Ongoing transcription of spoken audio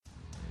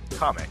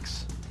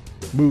Comics.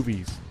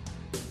 Movies.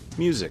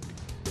 Music.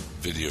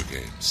 Video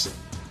games.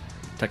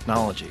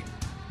 Technology.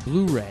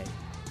 Blu-ray.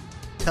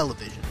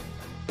 Television.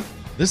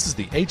 This is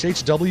the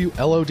HHW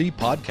LOD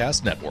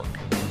Podcast Network.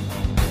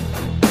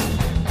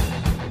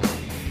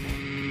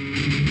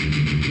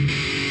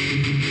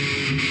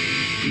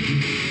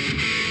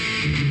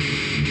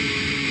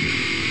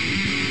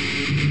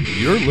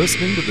 You're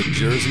listening to the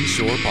Jersey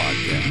Shore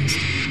Podcast.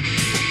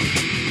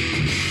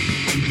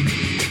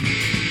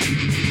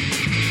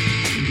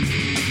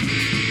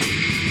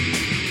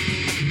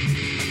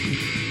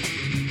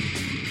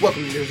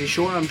 Welcome to Jersey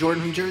Shore. I'm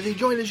Jordan from Jersey,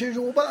 joined as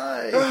usual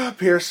by...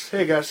 Pierce.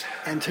 Hey, guys.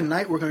 And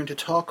tonight we're going to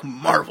talk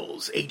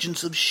Marvel's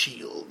Agents of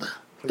S.H.I.E.L.D.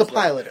 The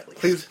pilot, at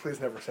least.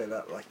 Please never say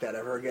that like that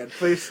ever again,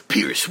 please.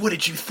 Pierce, what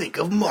did you think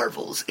of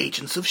Marvel's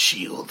Agents of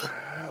S.H.I.E.L.D.?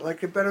 I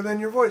like it better than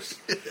your voice.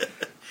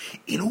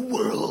 In a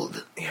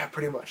world. Yeah,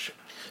 pretty much.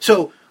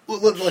 So,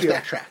 let's S.H.I.E.L.D.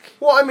 backtrack.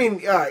 Well, I mean,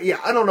 yeah,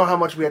 I don't know how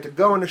much we had to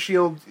go into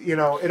S.H.I.E.L.D. You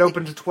know, it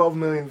opened to 12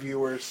 million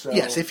viewers, so...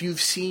 Yes, if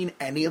you've seen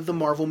any of the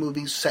Marvel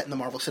movies set in the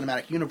Marvel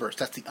Cinematic Universe,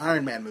 that's the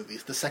Iron Man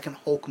movies, the second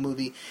Hulk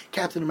movie,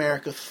 Captain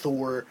America,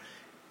 Thor,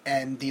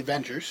 and the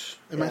Avengers.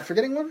 Am I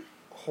forgetting one?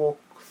 Hulk,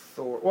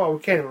 Thor... Well, we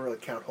can't even really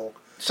count Hulk.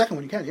 Second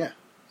one you can, yeah.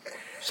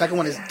 Second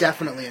one is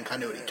definitely in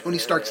continuity. Tony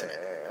Stark's in it.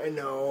 I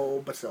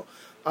know, but still.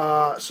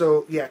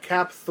 So, yeah,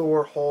 Cap,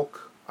 Thor,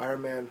 Hulk,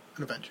 Iron Man...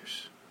 And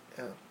Avengers.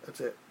 Yeah,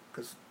 that's it.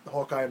 Because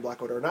Hawkeye and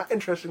Black Widow are not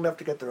interesting enough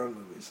to get their own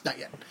movies. Not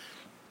yet.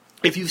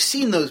 If you've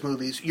seen those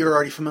movies, you're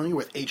already familiar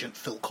with Agent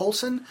Phil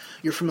Coulson.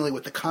 You're familiar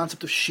with the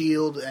concept of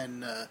S.H.I.E.L.D.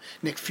 and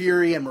Nick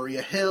Fury and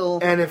Maria Hill.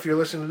 And if you're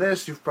listening to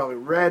this, you've probably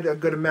read a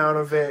good amount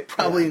of it.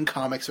 Probably in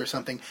comics or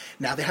something.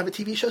 Now they have a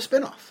TV show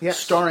spinoff. Yes.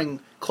 Starring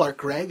Clark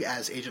Gregg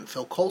as Agent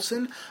Phil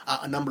Coulson.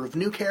 A number of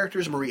new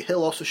characters. Maria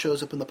Hill also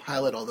shows up in the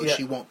pilot, although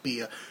she won't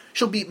be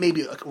she'll be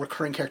maybe a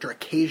recurring character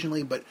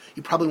occasionally, but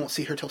you probably won't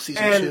see her till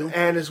season 2.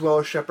 And as well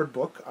as Shepherd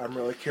Book. I'm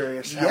really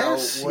curious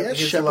yes, his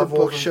Shepherd level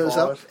Book of shows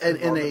up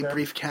in a there.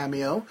 brief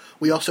cameo.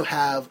 We also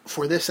have,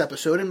 for this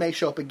episode, and may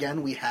show up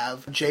again, we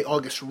have J.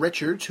 August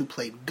Richards, who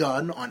played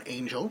Gunn on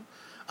Angel.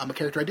 A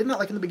character I did not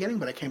like in the beginning,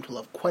 but I came to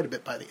love quite a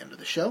bit by the end of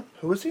the show.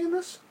 Who was he in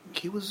this?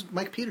 He was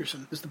Mike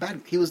Peterson.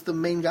 He was the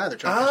main guy that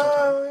tried to kill Tom.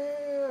 Oh,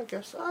 yeah, I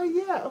guess.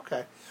 Yeah,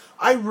 okay.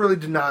 I really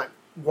did not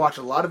watch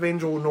a lot of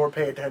Angel nor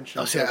pay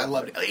attention. Oh, see, I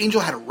loved it. Angel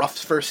had a rough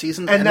first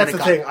season, and that's then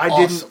the thing.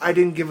 awesome. I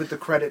didn't give it the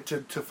credit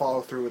to follow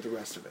through with the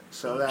rest of it.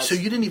 So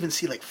you didn't even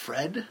see like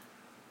Fred?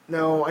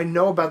 No, I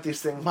know about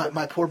these things.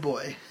 My poor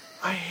boy.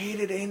 I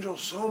hated Angel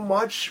so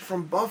much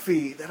from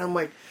Buffy that I'm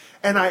like,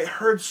 and I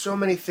heard so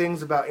many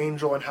things about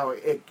Angel and how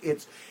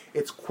it's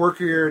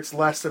quirkier. It's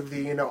less of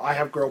the I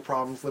have girl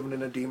problems living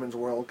in a demon's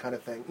world kind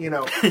of thing.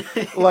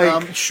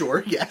 Like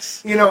sure,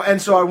 yes.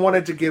 And so I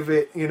wanted to give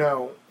it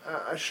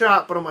a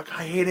shot, but I'm like,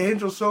 I hate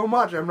Angel so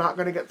much, I'm not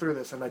going to get through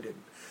this, and I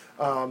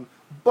didn't.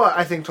 But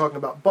I think talking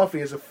about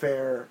Buffy is a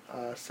fair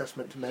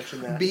assessment to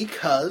mention that.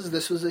 Because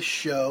this was a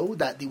show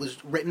that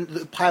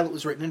the pilot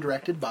was written and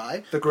directed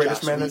by the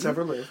greatest Joss man Whedon. that's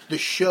ever lived. The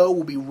show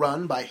will be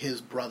run by his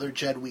brother,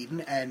 Jed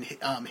Whedon, and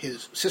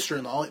his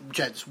sister-in-law,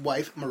 Jed's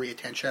wife, Maria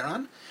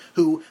Tancharoen,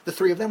 who the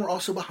three of them were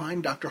also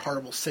behind Dr.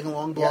 Horrible's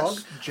sing-along blog.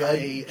 Yes, Jed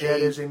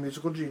is a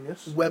musical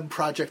genius. Web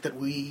project that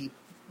we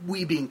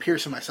being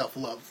Pierce and myself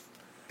love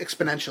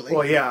exponentially.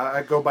 Well, yeah,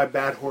 I go by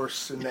Bad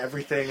Horse and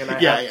everything, and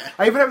I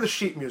even have the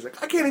sheet music.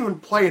 I can't even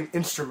play an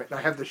instrument, and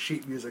I have the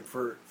sheet music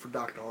for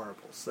Dr.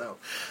 Horrible, so...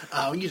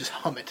 you just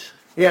hum it.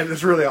 Yeah,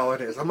 that's really all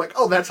it is. I'm like,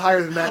 oh, that's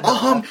higher than that. I'll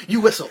hum,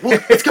 you whistle.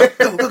 Let's go,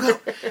 go.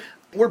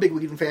 We're big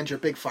Whedon fans. You're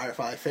a big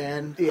Firefly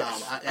fan.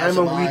 Yes. I'm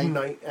a Whedon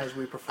Knight, as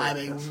we prefer. I'm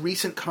a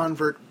recent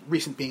convert,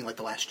 recent being like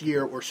the last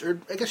year, or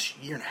I guess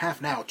year and a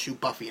half now, to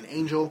Buffy and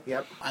Angel.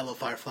 Yep. I love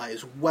Firefly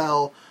as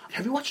well.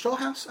 Have you watched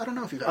Dollhouse? I don't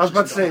know if you've I was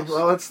about to say,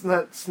 Dollhouse. well,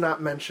 let's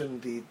not mention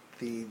the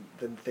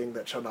thing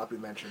that shall not be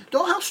mentioned.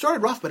 Dollhouse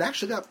started rough, but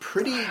actually got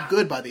pretty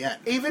good by the end.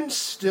 Even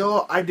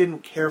still, I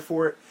didn't care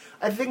for it.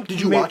 I think. Did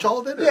you watch all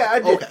of it? Or? Yeah, I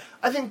did. Okay.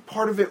 I think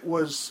part of it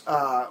was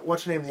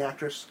what's her name, the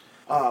actress.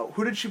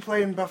 Who did she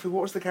play in Buffy?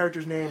 What was the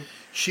character's name?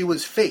 She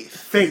was Faith.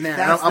 Faith.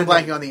 Now, I'm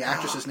blanking on the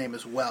actress's name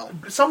as well.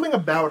 Something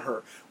about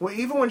her. Well,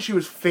 even when she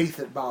was Faith,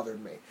 it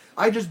bothered me.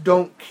 I just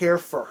don't care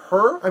for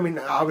her. I mean,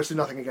 obviously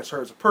nothing against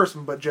her as a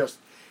person, but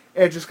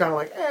it's just kind of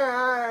like,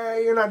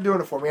 you're not doing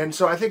it for me. And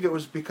so I think it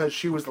was because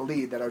she was the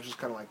lead that I was just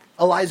kind of like...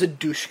 Eliza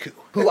Dushku,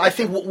 who I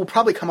think will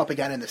probably come up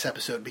again in this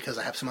episode because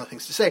I have some other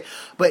things to say.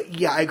 But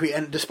yeah, I agree.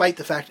 And despite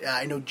the fact,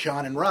 I know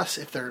John and Russ,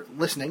 if they're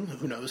listening,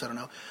 who knows, I don't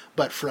know,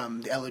 but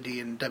from the LOD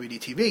and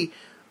WDTV,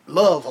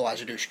 love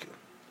Eliza Dushku.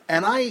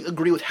 And I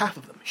agree with half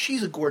of them.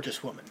 She's a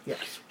gorgeous woman.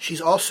 Yes.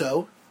 She's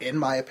also, in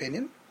my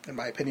opinion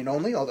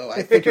only, although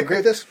I think you agree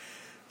with this,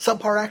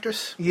 subpar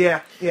actress.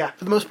 Yeah.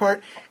 For the most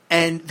part.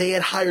 And they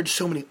had hired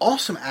so many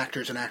awesome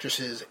actors and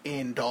actresses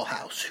in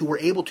Dollhouse who were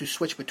able to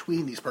switch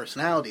between these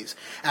personalities,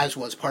 as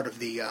was part of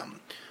the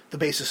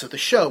basis of the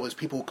show, was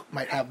people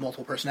might have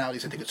multiple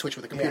personalities that they could switch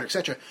with a computer,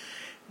 etc.,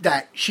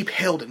 that she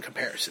paled in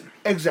comparison.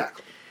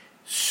 Exactly.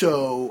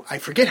 So I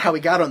forget how we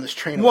got on this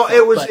train. of Well,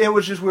 thought, it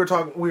was just we were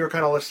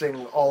kind of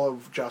listing all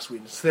of Joss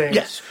Whedon's things.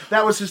 Yes.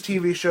 That was his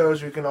TV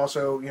shows. We can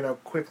also,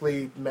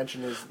 quickly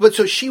mention his... But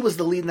so she was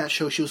the lead in that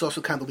show. She was also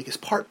kind of the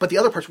weakest part. But the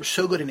other parts were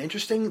so good and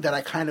interesting that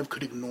I kind of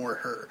could ignore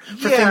her.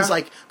 For Yeah. things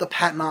like the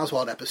Patton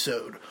Oswalt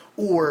episode,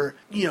 or,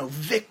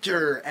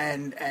 Victor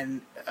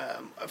and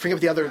I forget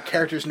what the other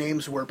characters'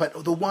 names were,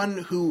 but the one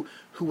who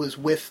was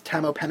with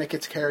Tamo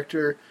Pennickett's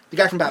character, the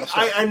guy from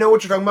Battlestar. I know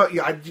what you're talking about.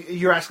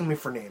 You're asking me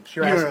for names.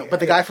 No, but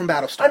the guy from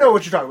Battlestar. I know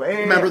what you're talking about. Yeah,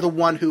 Remember the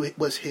one who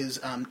was his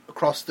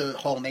across the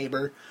hall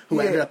neighbor who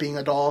Yeah. ended up being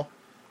a doll?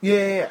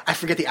 Yeah. I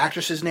forget the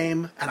actress's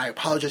name, and I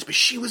apologize, but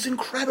she was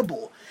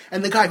incredible.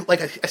 And the guy,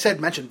 like I said,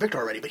 mentioned Victor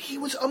already, but he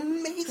was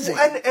amazing.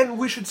 And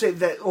we should say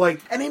that,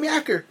 And Amy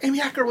Acker. Amy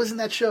Acker was in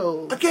that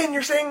show. again,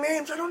 you're saying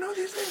names. I don't know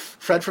these names.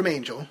 Fred from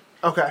Angel.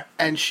 Okay.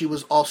 And she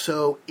was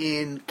also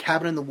in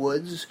Cabin in the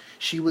Woods.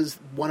 She was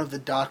one of the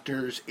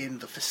doctors in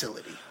the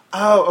facility.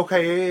 Oh,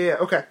 okay. Yeah.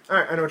 Okay. All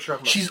right. I know what you're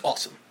talking about. She's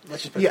awesome.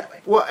 Let's just put it Yeah. that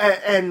way. Well,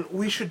 and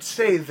we should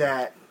say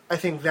that I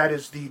think that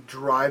is the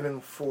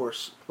driving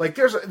force. Like,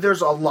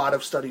 there's a lot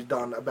of studies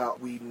done about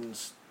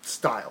Whedon's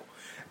style,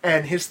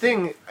 and his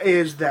thing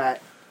is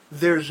that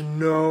there's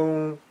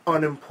no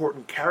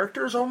unimportant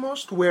characters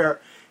almost. Where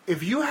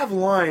if you have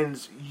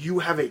lines, you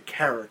have a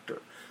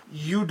character.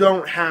 You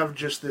don't have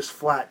just this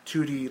flat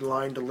 2D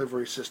line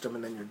delivery system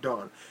and then you're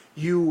done.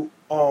 You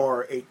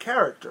are a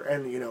character,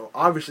 and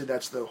obviously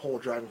that's the whole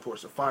driving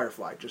force of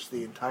Firefly, just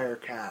the entire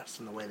cast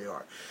and the way they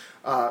are.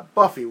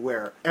 Buffy,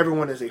 where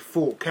everyone is a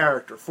full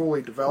character,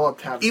 fully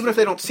developed. Even if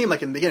they don't seem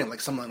like in the beginning,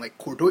 like someone like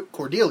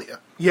Cordelia.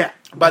 yeah,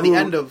 By the who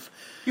end of...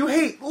 you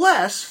hate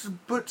less,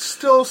 but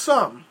still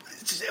some.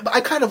 I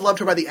kind of loved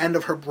her by the end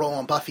of her role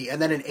on Buffy,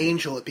 and then in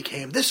Angel it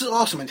became, this is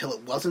awesome, until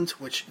it wasn't,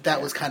 which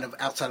that was kind of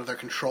outside of their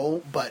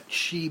control, but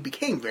she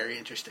became very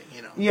interesting,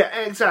 Yeah,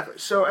 exactly.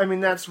 So I mean,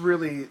 that's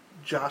really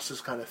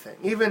Joss's kind of thing.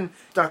 Even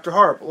Dr.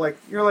 Harp,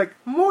 you're like,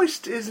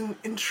 Moist is an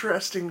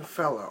interesting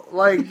fellow.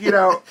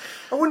 I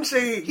wouldn't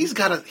say He's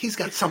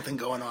got something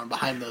going on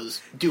behind those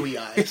dewy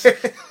eyes.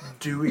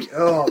 Dewey.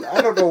 Oh,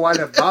 I don't know why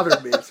that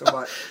bothered me so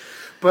much.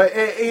 But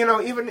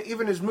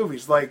even his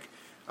movies, like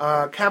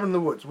Cabin in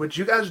the Woods, which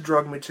you guys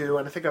drugged me to,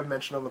 and I think I've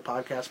mentioned on the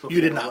podcast before. You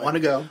did not want to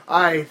go.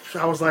 I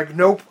was like,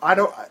 nope, I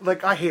don't.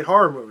 I hate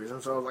horror movies,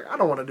 and so I was like, I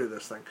don't want to do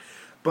this thing.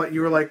 But you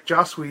were like,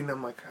 Joss Whedon.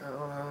 I'm like,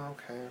 oh,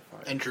 okay,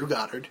 fine. And Drew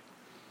Goddard.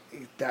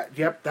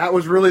 That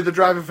was really the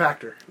driving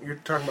factor. You're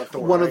talking about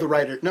Thor, One right? of the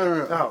writers.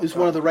 No. Oh, he was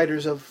one of the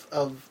writers of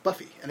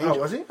Buffy and Angel.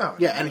 Oh, was he? Oh,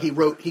 yeah, and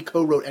he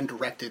co-wrote and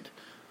directed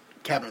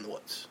Cabin in the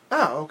Woods.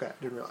 Oh, okay.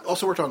 Didn't realize.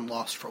 Also worked on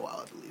Lost for a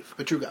while, I believe.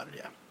 But Drew Goddard,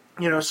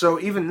 yeah. So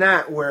even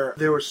that, where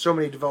there were so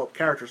many developed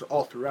characters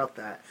all throughout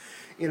that,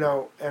 and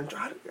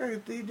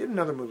they did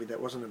another movie that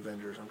wasn't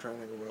Avengers. I'm trying to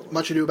think of what it was.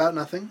 Much Ado About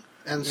Nothing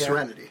and Yeah.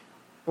 Serenity.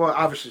 Well,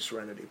 obviously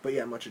Serenity, but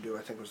yeah, Much Ado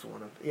I think was the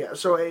one.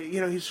 So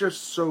he's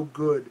just so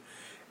good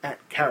at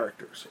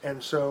characters,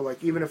 and so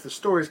even if the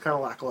story is kind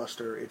of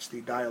lackluster, it's the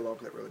dialogue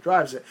that really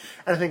drives it.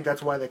 And I think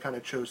that's why they kind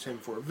of chose him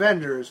for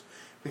Avengers,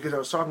 because I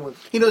was talking with...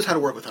 He knows how to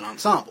work with an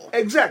ensemble.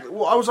 Exactly.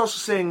 Well, I was also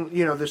saying,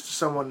 this to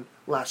someone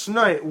last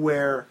night,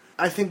 where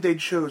I think they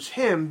chose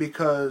him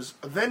because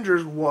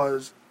Avengers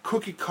was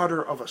cookie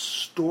cutter of a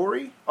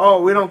story.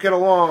 Oh, we don't get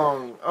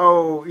along.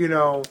 Oh,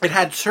 It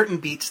had certain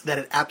beats that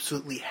it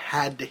absolutely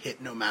had to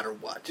hit no matter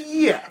what.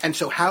 Yeah. And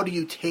so how do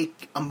you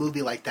take a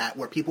movie like that,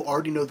 where people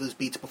already know those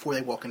beats before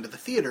they walk into the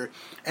theater,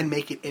 and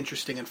make it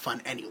interesting and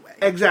fun anyway?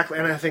 Exactly,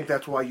 and I think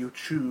that's why you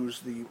choose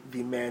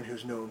the man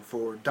who's known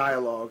for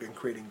dialogue and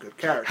creating good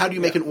characters. How do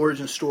you make an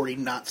origin story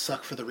not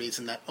suck for the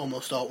reason that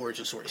almost all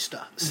origin stories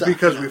suck?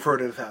 Because we've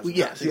heard it 1,000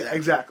 Yes, times. Yeah,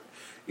 exactly.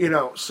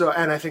 So,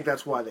 and I think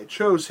that's why they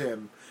chose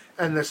him.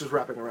 And this is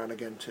wrapping around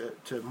again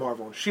to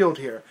Marvel and S.H.I.E.L.D.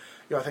 here.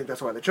 I think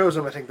that's why they chose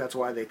him. I think that's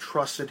why they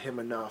trusted him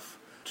enough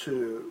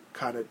to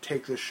kind of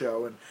take this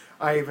show. And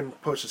I even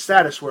posted a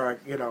status where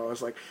I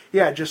was like,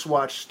 yeah, I just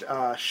watched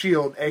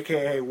S.H.I.E.L.D.,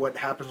 a.k.a. what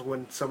happens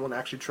when someone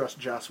actually trusts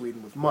Joss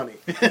Whedon with money.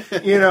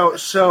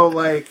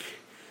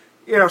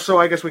 So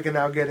I guess we can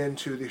now get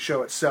into the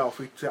show itself.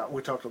 We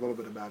talked a little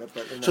bit about it,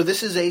 but so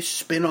this is a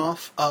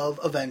spin-off of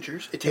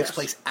Avengers. It takes Yes.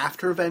 place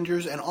after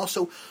Avengers, and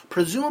also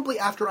presumably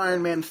after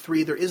Iron Man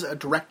 3. There is a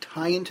direct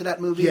tie-in to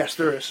that movie. Yes,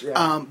 there is.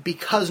 Yeah.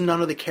 Because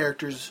none of the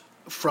characters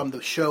from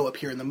the show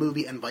appear in the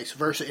movie, and vice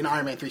versa, in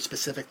Iron Man 3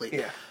 specifically.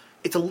 Yeah.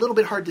 It's a little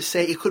bit hard to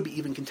say. It could be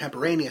even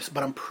contemporaneous,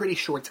 but I'm pretty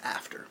sure it's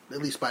after, at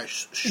least by a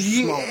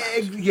small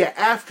amount. Yeah,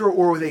 after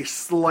or with a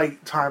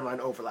slight timeline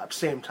overlap,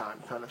 same time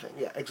kind of thing.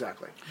 Yeah,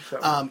 exactly.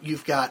 So.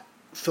 You've got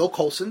Phil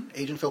Coulson,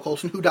 Agent Phil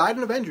Coulson, who died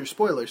in Avengers.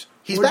 Spoilers.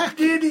 He's What back.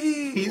 did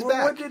he? He's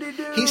What back. did he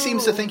do? He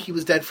seems to think he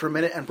was dead for a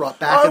minute and brought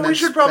back. Oh, and then we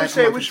should probably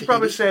spent a month say in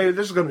Tahiti.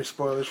 this is going to be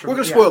spoilers. We're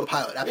going to spoil the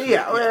pilot. Absolutely.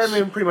 Yeah, yes. I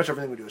mean, pretty much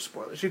everything we do is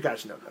spoilers. You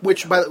guys know that.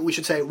 Which, by the way, we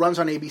should say, runs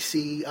on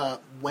ABC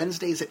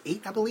Wednesdays at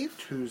 8, I believe.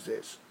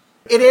 Tuesdays.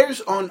 It airs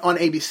on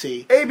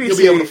ABC. ABC. You'll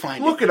be able to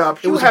find look it up.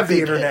 It You was have a the big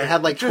hit. internet. It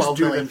had like Just 12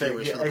 do the million thing.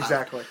 viewers Yeah, for the pilot.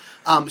 exactly.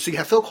 So you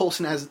have Phil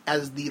Coulson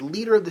as the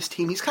leader of this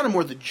team. He's kind of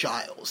more the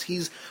Giles.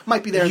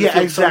 Might be there in the Yeah,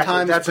 field exactly.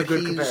 sometimes. That's a but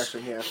good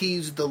comparison, yeah.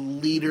 He's the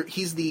leader.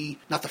 He's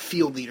not the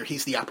field leader.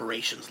 He's the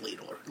operations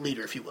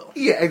leader, if you will.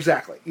 Yeah,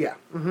 exactly. Yeah.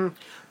 Mm-hmm.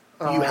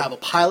 You have a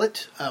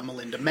pilot,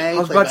 Melinda May. I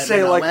was played about by to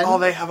say, Lin like, Manuel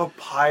they have a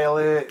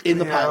pilot. in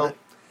the you know. pilot.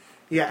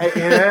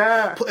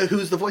 Yeah.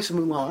 Who's the voice of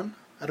Mulan?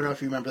 I don't know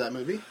if you remember that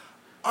movie.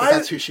 But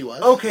that's who she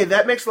was. Okay,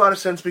 that makes a lot of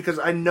sense because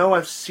I know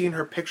I've seen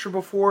her picture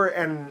before,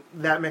 and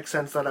that makes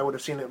sense that I would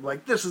have seen it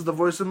like, this is the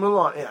voice of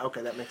Mulan. Yeah,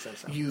 okay, that makes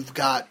sense now. You've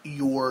got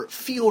your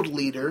field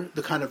leader,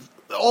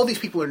 all these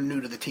people are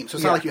new to the team, so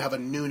it's Yeah. not like you have a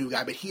new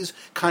guy, but he's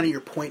kind of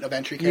your point of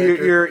entry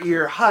character.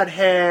 Your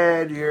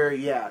hothead,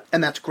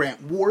 And that's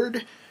Grant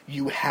Ward.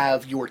 You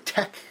have your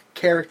tech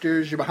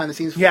characters, your behind the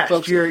scenes yes,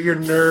 folks. your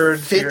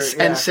nerds. Fitz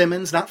and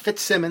Simmons, not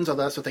Fitzsimmons,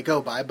 although that's what they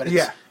go by, but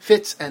it's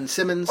Fitz and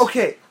Simmons.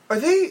 Okay, are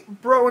they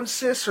bro and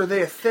sis? Are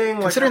they a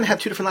thing? Considering they have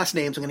two different last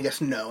names, I'm going to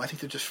guess no. I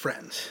think they're just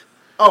friends.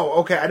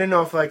 Oh, okay. I didn't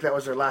know if that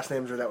was their last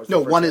names or that was No,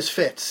 their first one name. is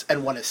Fitz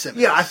and one is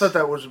Simmons. Yeah, I thought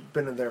that was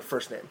been in their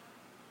first name.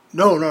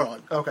 No.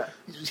 Okay.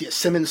 Yeah,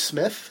 Simmons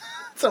Smith?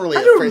 It's not really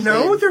I a don't first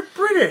know. name. They're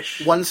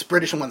British. One's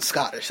British and one's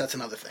Scottish. That's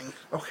another thing.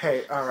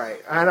 Okay, all right.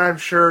 And I'm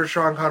sure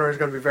Sean Connery is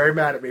going to be very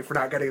mad at me for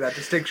not getting that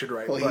distinction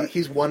right. Well, but,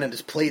 he's one and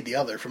has played the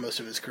other for most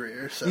of his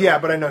career. So. yeah,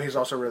 but I know he's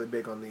also really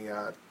big on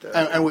the...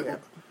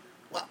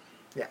 Well,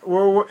 yeah,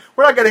 we're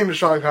not getting into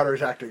Sean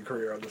Connery's acting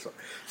career on this one.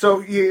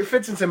 So,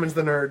 Fitz and Simmons,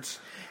 the nerds.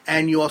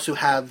 and you also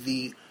have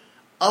the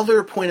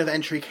other point of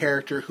entry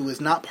character who is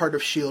not part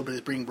of S.H.I.E.L.D. but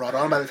is being brought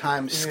on by the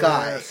time,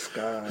 Skye,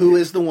 Skye. who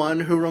is the one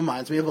who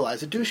reminds me of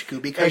Eliza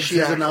Dushku because she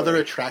is Exactly. another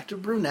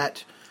attractive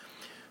brunette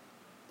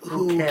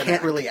who can't can't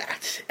act. really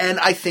act. And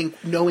I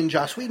think knowing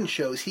Joss Whedon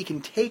shows, he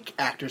can take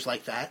actors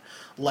like that,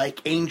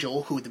 like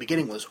Angel, who at the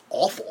beginning was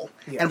awful,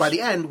 Yes. and by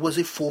the end was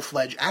a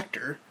full-fledged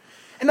actor.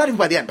 And not even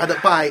by the end,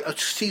 by a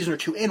season or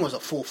two in was a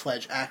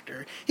full-fledged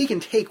actor. He can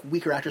take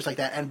weaker actors like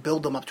that and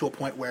build them up to a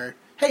point where,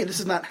 hey, this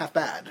is not half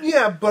bad.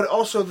 Yeah, but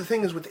also the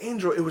thing is with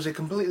Angel, it was a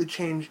completely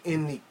change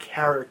in the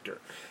character.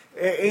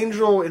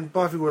 Angel in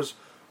Buffy was,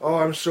 oh,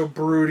 I'm so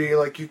broody,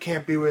 like, you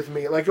can't be with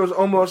me. Like, it was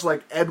almost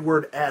like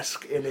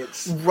Edward-esque in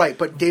its... Right,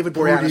 but David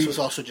Boreanaz Broody. was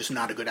also just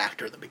not a good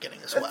actor at the beginning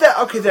as well.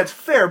 Okay, that's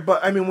fair,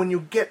 but I mean, when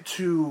you get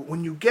to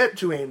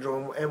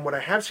Angel, and what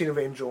I have seen of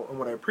Angel, and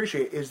what I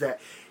appreciate is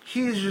that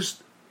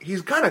he's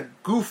kind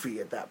of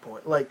goofy at that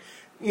point. Like,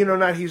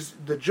 not he's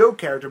the joke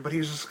character, but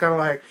he's just kind of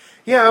like,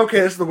 yeah, okay,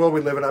 this is the world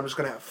we live in. I'm just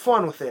going to have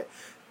fun with it,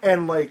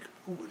 and like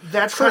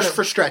that's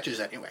for stretches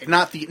anyway,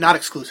 not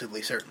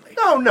exclusively, certainly.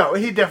 No,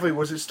 he definitely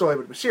was still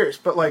able to be serious,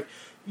 but like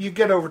you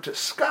get over to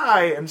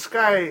Skye, and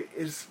Skye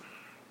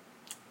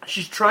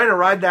she's trying to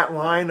ride that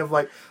line of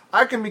like,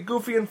 I can be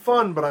goofy and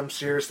fun, but I'm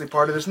seriously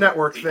part of this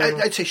network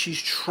thing. I'd say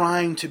she's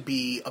trying to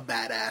be a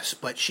badass,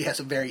 but she has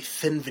a very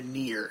thin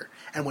veneer,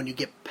 and when you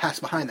get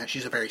past behind that,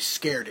 she's a very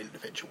scared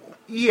individual.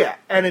 Yeah,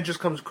 and it just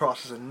comes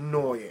across as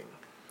annoying.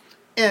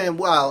 And,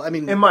 well, I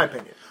mean... In my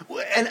opinion.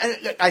 And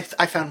I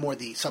found more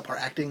the subpar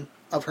acting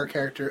of her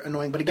character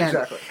annoying, but again,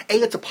 Exactly.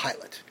 it's a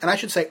pilot. And I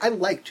should say, I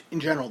liked, in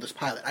general, this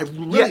pilot.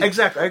 Yeah,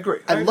 exactly, I agree.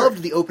 I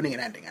loved the opening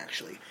and ending,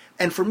 actually.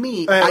 And for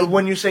me...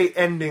 when you say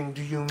ending,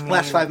 do you mean...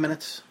 Last 5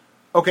 minutes.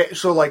 Okay,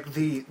 so like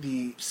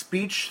the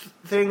speech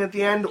thing at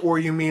the end, or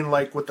you mean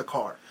like with the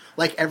car?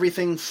 Like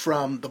everything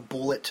from the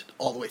bullet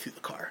all the way through the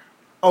car.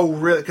 Oh,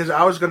 really? Because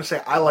I was going to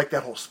say, I like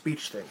that whole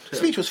speech thing, too. The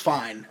speech was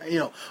fine,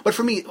 But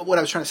for me, what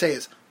I was trying to say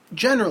is,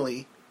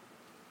 generally,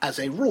 as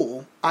a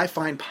rule, I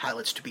find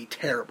pilots to be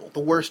terrible. The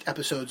worst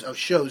episodes of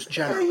shows,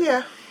 generally.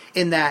 Yeah.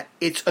 In that,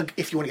 if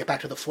you want to get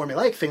back to the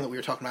formulaic thing that we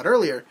were talking about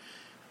earlier,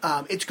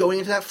 it's going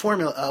into that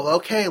formula of,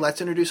 okay,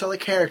 let's introduce all the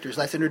characters.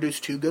 Let's introduce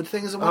two good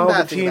things and one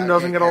bad thing. The team about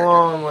doesn't get character.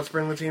 along. Let's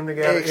bring the team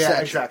together. Exactly.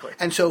 Yeah, exactly.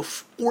 And so,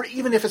 or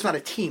even if it's not a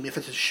team, if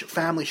it's a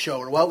family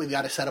show, or we've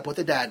got to set up what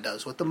the dad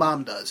does, what the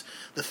mom does,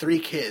 the three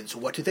kids,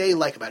 what do they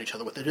like about each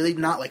other, what do they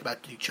not like about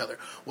each other,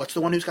 what's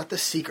the one who's got the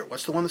secret,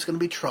 what's the one that's going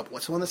to be trouble,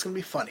 what's the one that's going to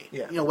be funny,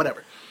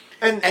 whatever.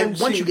 And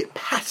once you get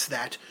past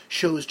that,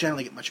 shows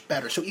generally get much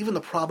better. So even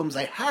the problems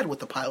I had with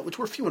the pilot, which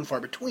were few and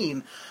far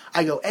between,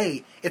 I go,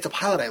 it's a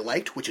pilot I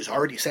liked, which is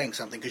already saying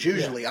something, because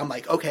usually I'm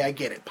like, okay, I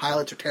get it.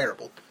 Pilots are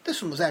terrible.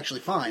 This one was actually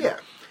fine. Yeah.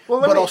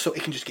 But also,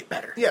 it can just get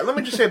better. Yeah, let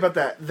me just say about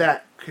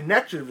that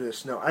connected to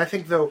this note. I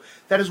think, though,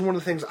 that is one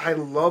of the things I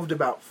loved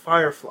about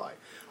Firefly,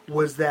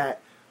 was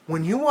that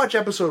when you watch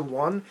episode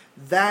 1,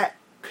 that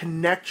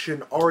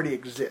connection already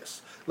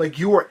exists. Like,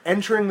 you are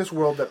entering this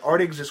world that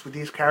already exists with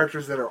these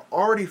characters that are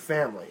already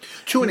family.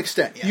 To an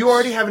extent, yes. You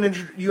already have an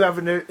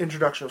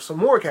introduction of some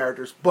more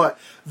characters, but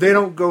they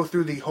don't go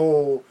through the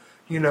whole,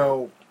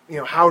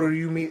 how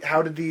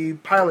did the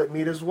pilot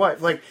meet his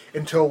wife? Like,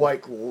 until,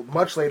 like,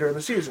 much later in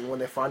the season when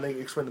they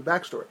finally explain the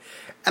backstory.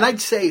 And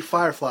I'd say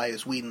Firefly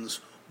is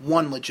Whedon's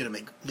one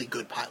legitimately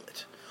good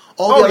pilot.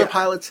 All the other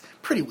pilots,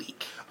 pretty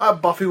weak.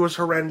 Buffy was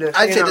horrendous.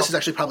 I'd say this is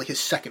actually probably his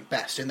second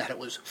best in that it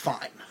was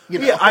fine.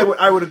 Yeah,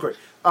 I would agree.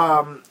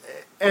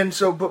 And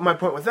so, but my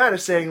point with that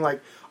is saying,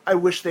 like, I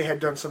wish they had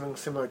done something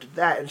similar to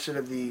that instead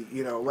of the,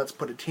 let's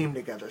put a team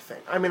together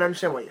thing. I mean, I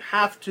understand why you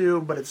have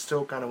to, but it's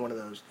still kind of one of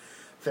those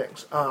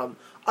things. I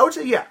would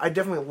say, yeah, I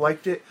definitely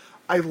liked it.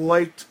 I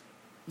liked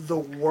the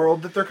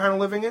world that they're kind of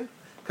living in,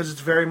 because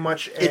it's very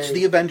much It's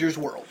the Avengers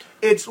world.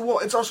 It's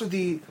also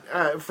the,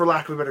 for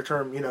lack of a better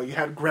term, you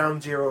had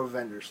Ground Zero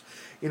Avengers.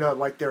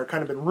 Like there have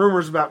kind of been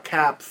rumors about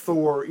Cap,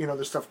 Thor,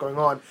 there's stuff going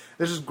on.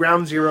 This is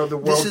Ground Zero, the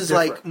world's This is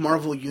different. like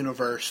Marvel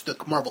Universe, the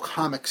Marvel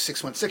Comics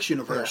 616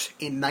 universe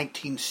in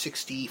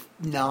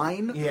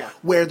 1969,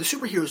 where the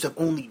superheroes have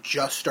only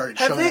just started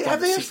showing up on Have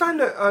the they scene.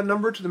 assigned a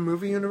number to the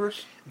movie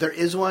universe? There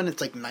is one,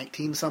 it's like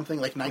 19 something,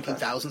 like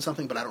 19,000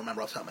 something, but I don't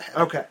remember off the top of my head.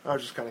 Okay, I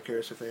was just kind of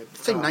curious if they had...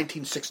 It's like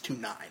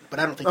 19629, but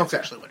I don't think that's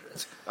actually what it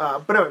is.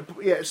 But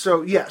anyway,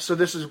 so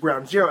this is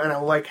Ground Zero, and I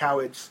like how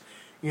it's,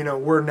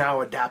 we're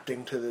now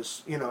adapting to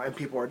this, and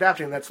people are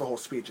adapting. That's the whole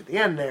speech at the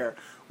end there,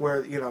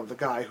 where, the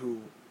guy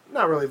who,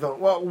 not really villain,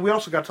 well, we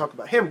also got to talk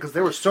about him, because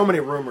there were so many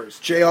rumors.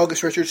 J.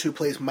 August Richards, who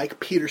plays Mike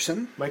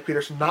Peterson. Mike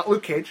Peterson, not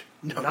Luke Cage.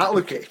 No, not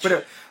Luke Cage.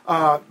 But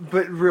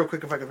real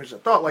quick, if I can finish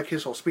that thought, like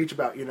his whole speech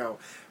about,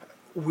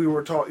 we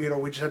were taught,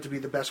 we just have to be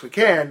the best we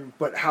can,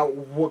 but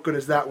what good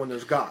is that when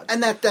there's God?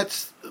 And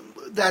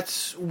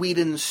that's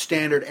Whedon's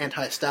standard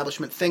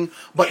anti-establishment thing,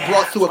 but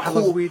brought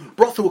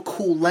through a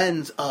cool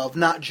lens of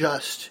not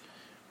just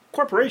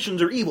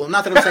corporations are evil.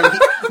 Not that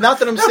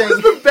I'm saying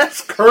the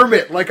best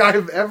Kermit like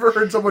I've ever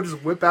heard someone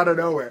just whip out of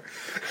nowhere.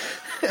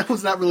 That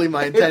was not really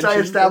my intention.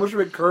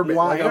 Anti-establishment Kermit.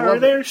 Why are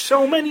there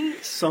so many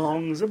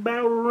songs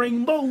about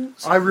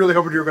rainbows? I really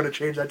hoped you were going to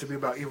change that to be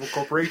about evil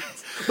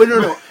corporations. But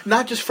no,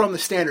 not just from the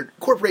standard.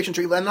 Corporations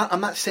are evil. I'm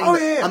not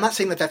saying I'm not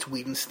saying that that's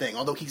Whedon's thing,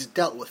 although he's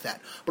dealt with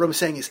that. What I'm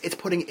saying is it's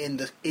putting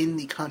it in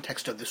the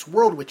context of this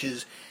world, which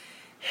is,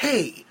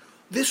 hey,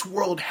 this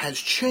world has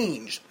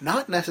changed,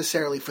 not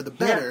necessarily for the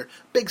better. Yeah.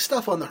 Big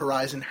stuff on the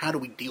horizon. How do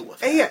we deal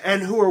with it? Yeah,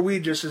 and who are we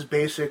just as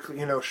basic,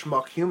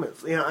 schmuck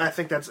humans? I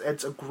think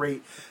it's a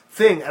great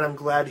thing, and I'm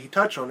glad he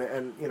touched on it.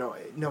 And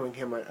knowing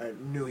him, I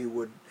knew he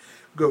would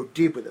go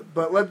deep with it.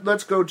 But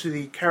let's go to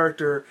the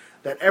character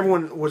that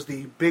everyone was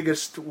the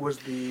biggest.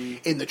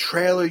 In the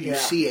trailer, you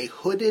see a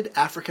hooded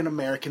African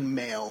American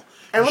male.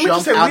 And let me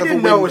just say, we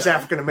didn't know it was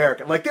African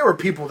American. Like, there were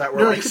people that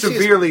were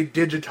severely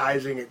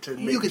digitizing it to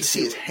make you could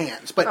see his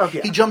hands, but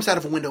he jumps out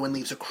of a window and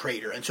leaves a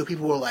crater. And so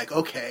people were like,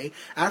 okay,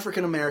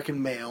 African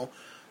American male,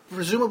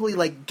 presumably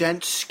like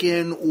dense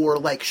skin or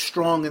like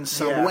strong in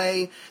some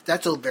way.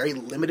 That's a very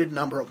limited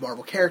number of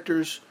Marvel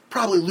characters.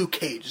 Probably Luke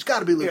Cage. It's got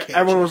to be Luke Cage.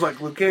 Everyone was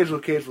like, Luke Cage.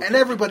 And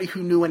everybody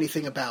who knew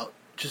anything about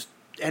just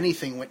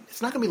anything went,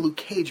 it's not going to be Luke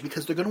Cage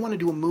because they're going to want to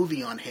do a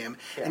movie on him,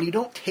 and you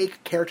don't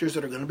take characters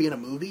that are going to be in a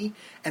movie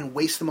and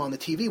waste them on the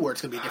TV where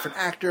it's going to be a different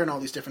actor and all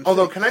these different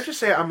things. Can I just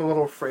say I'm a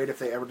little afraid if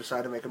they ever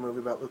decide to make a movie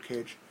about Luke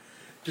Cage.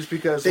 Just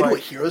because they do a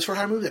Heroes for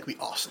Hire movie, that could be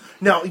awesome.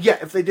 No,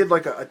 if they did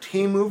like a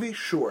team movie,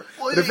 sure.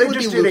 Well, but if they would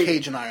just be did Luke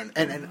Cage and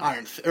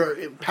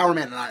Power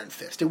Man and Iron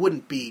Fist. It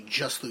wouldn't be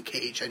just Luke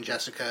Cage and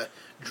Jessica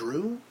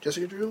Drew.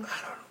 Jessica Drew?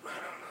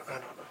 I don't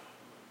know.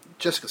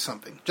 Jessica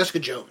something. Jessica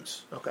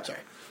Jones. Okay. Sorry.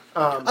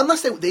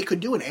 Unless they could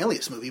do an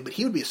Alias movie, but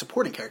he would be a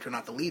supporting character,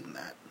 not the lead in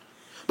that.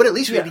 But at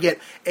least we had to get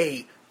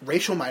a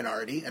racial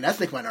minority, an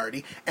ethnic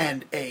minority,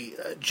 and a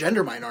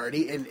gender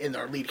minority in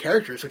our lead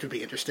characters, which would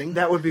be interesting.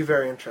 That would be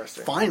very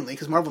interesting. Finally,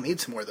 because Marvel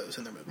needs some more of those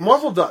in their movies.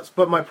 Marvel does,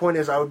 but my point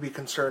is I would be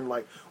concerned,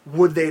 like,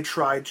 would they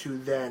try to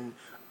then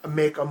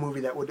make a movie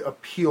that would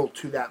appeal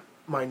to that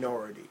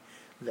minority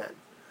then?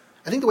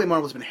 I think the way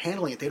Marvel's been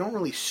handling it, they don't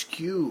really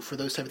skew for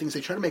those type of things.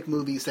 They try to make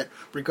movies that,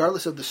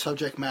 regardless of the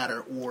subject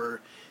matter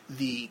or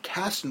the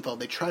cast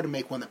involved, they try to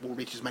make one that will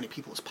reach as many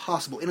people as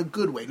possible in a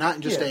good way, not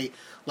in just a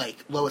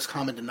lowest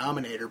common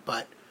denominator,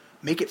 but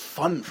make it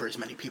fun for as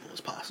many people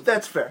as possible.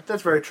 That's fair.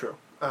 That's very true.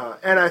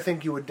 And I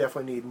think you would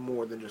definitely need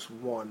more than just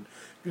one,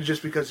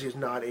 just because he's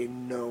not a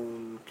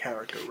known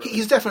character. Really.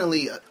 He's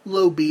definitely a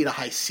low B to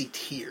high C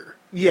tier.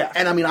 Yeah.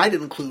 And I mean, I'd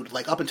include,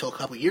 like, up until a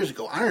couple of years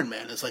ago, Iron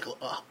Man is like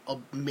a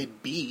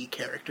mid-B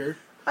character.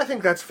 I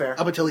think that's fair.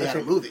 Up until he had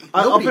a movie.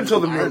 Up until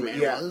the Iron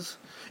movie, Man was.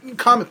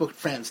 Comic book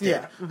fans did.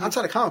 Yeah. Mm-hmm.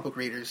 Outside of comic book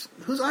readers,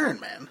 who's Iron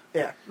Man?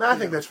 Yeah. No, I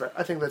think that's fair.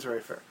 I think that's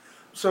very fair.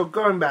 So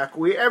going back,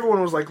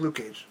 everyone was like, Luke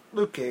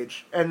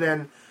Cage. And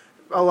then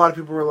a lot of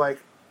people were like,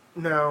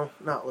 no,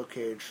 not Luke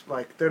Cage.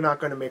 Like, they're not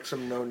going to make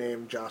some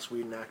no-name Joss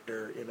Whedon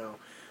actor,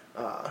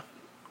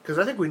 because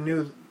I think we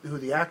knew who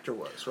the actor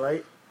was,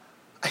 right?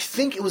 I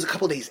think it was a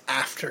couple days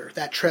after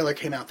that trailer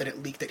came out that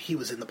it leaked that he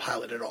was in the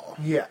pilot at all.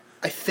 Yeah.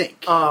 I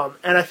think.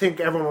 And I think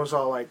everyone was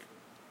all like,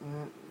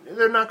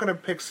 they're not going to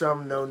pick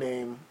some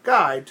no-name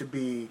guy to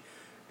be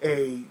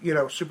a,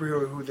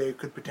 superhero who they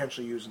could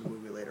potentially use in the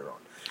movie later on.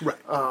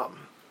 Right.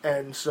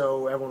 And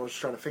so everyone was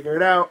trying to figure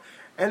it out.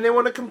 And they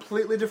went a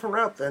completely different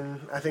route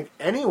than I think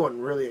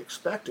anyone really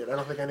expected. I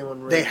don't think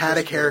anyone really They had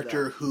a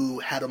character who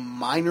had a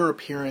minor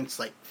appearance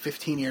like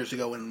 15 years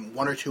ago in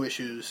one or two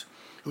issues,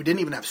 who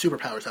didn't even have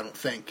superpowers, I don't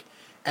think.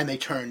 And they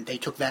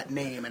took that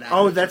name and...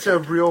 Oh, that's a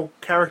real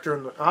character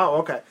in the...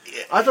 Oh, okay.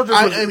 I thought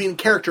this was... I mean,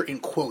 character in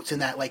quotes, in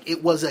that, like,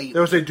 it was a...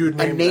 There was a dude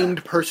named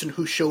named person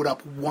who showed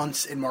up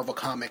once in Marvel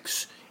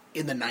Comics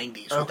in the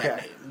 90s with that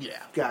Okay. name.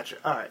 Yeah. Gotcha.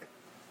 All right.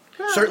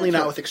 Certainly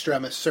not with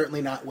Extremis,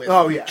 certainly not with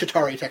Oh, yeah.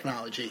 Chitauri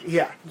technology.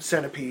 Yeah,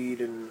 Centipede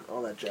and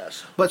all that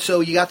jazz. But so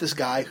you got this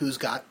guy who's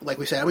got, like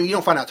we said, I mean, you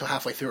don't find out till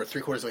halfway through or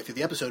three-quarters of the way through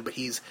the episode, but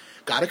he's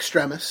got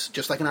Extremis,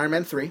 just like in Iron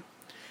Man 3,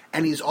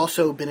 and he's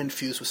also been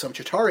infused with some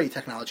Chitauri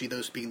technology,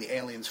 those being the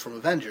aliens from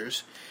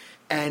Avengers,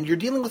 and you're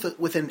dealing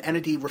with an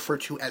entity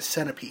referred to as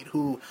Centipede,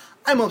 who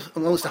I'm almost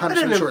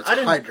 100% sure it's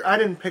Hydra. I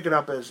didn't pick it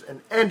up as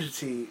an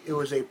entity. It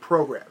was a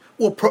program.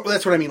 Well,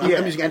 that's what I mean. Yeah.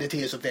 I'm using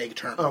entity as a vague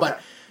term, Okay. but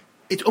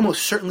it's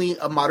almost certainly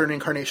a modern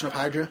incarnation of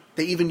Hydra.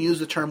 They even use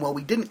the term, well,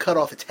 we didn't cut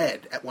off its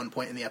head at one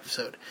point in the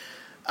episode.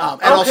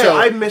 And also,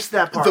 I missed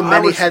that part. The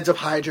many heads of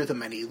Hydra, the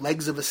many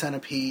legs of a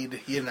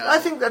centipede, I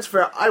think that's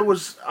fair. I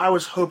was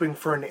hoping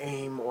for an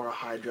AIM or a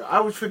Hydra. I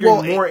was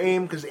figuring more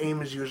AIM because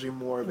AIM is usually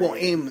more of Well,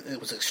 AIM, it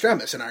was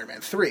Extremis in Iron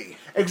Man 3.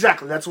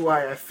 Exactly. That's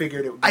why I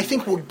figured it would be I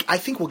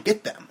think we'll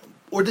get them.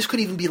 Or this could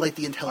even be like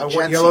the I Intelligentsia.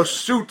 want yellow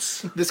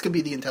suits. This could be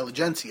the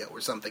Intelligentsia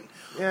or something.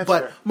 Yeah, that's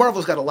but fair.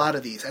 Marvel's got a lot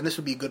of these, and this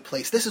would be a good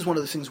place. This is one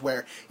of those things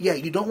where, yeah,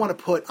 you don't want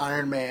to put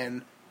Power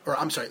Man or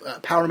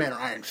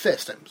Iron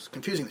Fist, I'm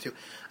confusing the two,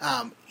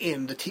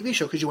 in the TV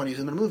show because you want to use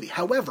them in a movie.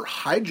 However,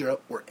 Hydra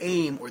or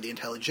AIM or the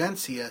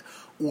Intelligentsia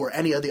or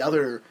any of the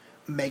other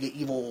mega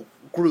evil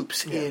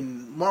groups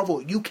in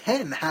Marvel, you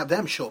can have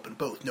them show up in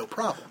both, no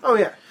problem. Oh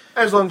yeah,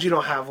 as long as you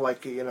don't have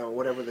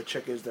whatever the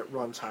chick is that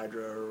runs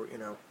Hydra or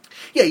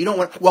Yeah, you don't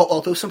want. Well,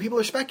 although some people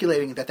are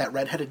speculating that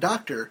redheaded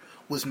doctor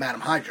was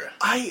Madam Hydra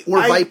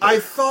or Viper. I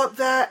thought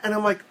that, and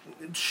I'm like,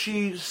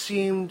 she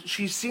seemed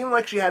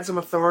like she had some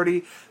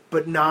authority,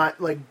 but not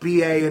like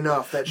BA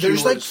enough that There's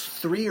she like was.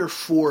 3 or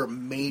 4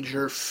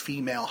 major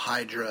female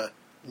Hydra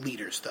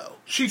leaders, though.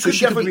 She So could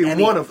definitely be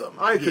any one of them.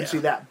 I could Yeah. see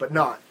that, but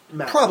not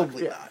Matt.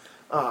 Probably Yeah.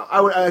 not.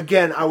 I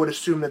would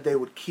assume that they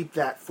would keep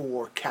that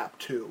for Cap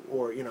 2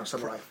 or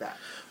something like that.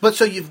 But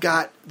so you've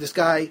got this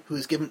guy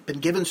who's been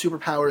given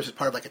superpowers as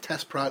part of like a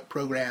test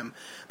program.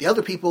 The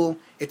other people,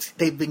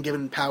 they've been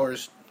given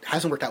powers.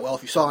 Hasn't worked out well.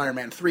 If you saw Iron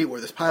Man 3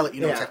 or this pilot,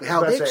 you know Yeah, exactly I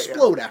how was they about to say,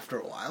 explode after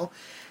a while.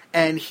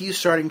 And he's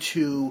starting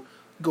to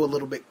go a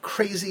little bit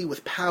crazy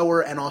with power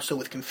and also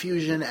with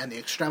confusion and the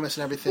extremists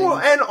and everything. Well,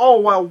 and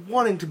all while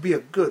wanting to be a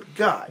good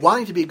guy.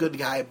 Wanting to be a good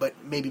guy, but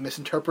maybe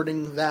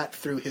misinterpreting that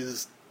through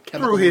his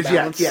chemical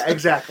imbalance. yeah,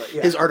 exactly.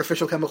 Yeah. His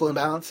artificial chemical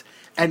imbalance.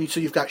 And so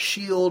you've got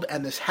S.H.I.E.L.D.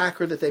 and this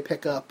hacker that they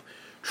pick up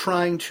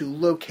trying to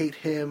locate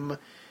him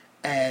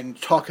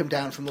and talk him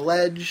down from the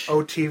ledge.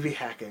 Oh, TV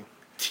hacking.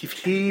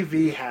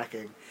 TV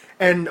hacking.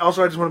 And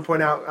also, I just want to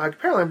point out,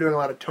 apparently I'm doing a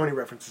lot of Tony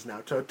references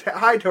now. So,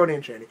 hi, Tony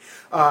and Shani.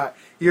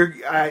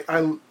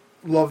 I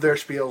love their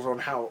spiels on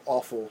how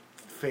awful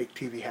fake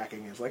TV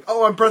hacking is. Like,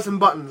 oh, I'm pressing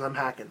buttons, I'm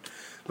hacking.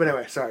 But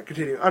anyway, sorry,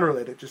 continue.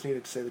 Unrelated, just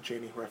needed to say the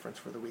Cheney reference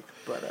for the week.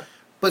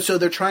 But so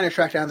they're trying to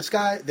track down this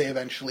guy. They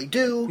eventually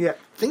do. Yeah.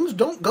 Things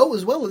don't go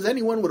as well as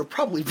anyone would have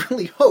probably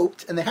really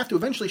hoped, and they have to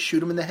eventually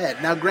shoot him in the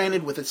head. Now,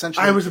 granted, with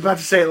essentially I was about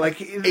to say, like...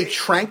 a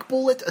trank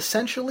bullet,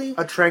 essentially.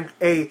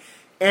 A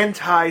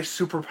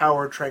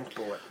anti-superpower trank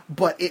bullet.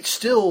 But it's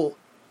still...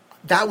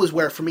 That was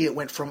where, for me, it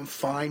went from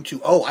fine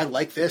to, oh, I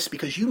like this,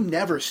 because you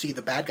never see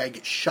the bad guy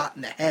get shot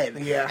in the head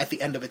at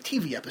the end of a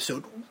TV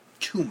episode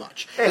too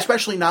much. Yeah.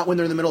 Especially not when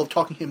they're in the middle of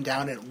talking him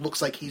down and it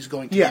looks like he's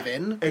going to give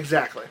in.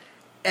 Exactly.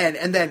 And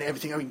then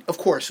everything, I mean, of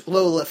course,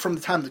 Lola, from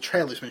the time the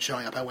trailer's been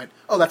showing up, I went,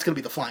 oh, that's going to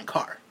be the flying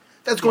car.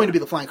 That's going to be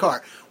the flying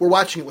car. I'm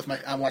watching it with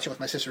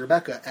my sister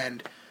Rebecca,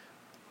 and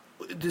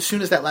as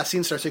soon as that last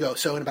scene starts to go,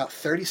 so in about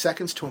 30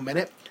 seconds to a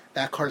minute,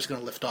 that car is going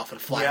to lift off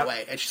and fly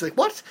away. And she's like,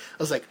 what?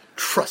 I was like,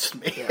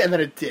 trust me. Yeah. And then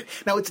it did.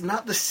 Now, it's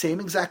not the same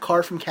exact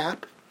car from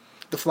Cap,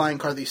 the flying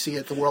car that you see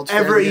at the World's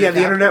Fair. The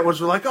internet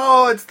was like,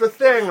 oh, it's the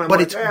thing. But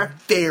like, it's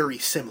very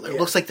similar. It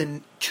looks like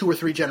 2 or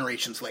 3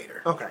 generations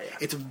later. Okay, yeah.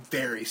 It's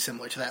very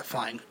similar to that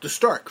the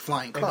Stark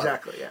flying car.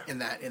 Exactly, yeah. In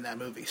that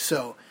movie.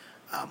 So,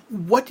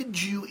 what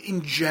did you,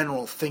 in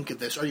general, think of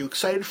this? Are you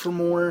excited for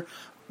more?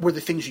 Were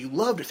there things you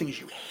loved or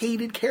things you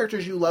hated?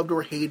 Characters you loved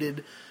or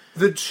hated?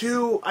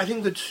 I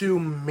think the two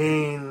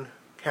main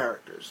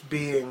characters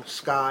being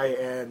Skye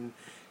and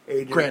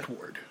Agent... Grant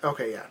Ward.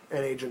 Okay, yeah.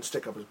 And Agent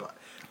Stick Up His Butt.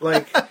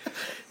 Like,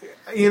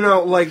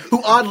 like...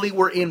 Who oddly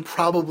were in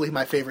probably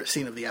my favorite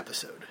scene of the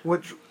episode.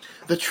 Which...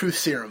 The Truth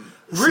Serum.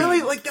 Really?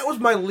 Scene. Like, that was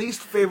my least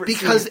favorite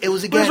because scene. It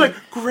was, again... It was like,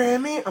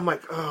 Grammy? I'm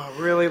like, oh,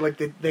 really?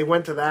 Like, they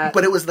went to that?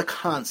 But it was the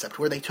concept,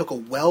 where they took a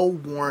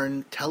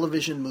well-worn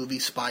television movie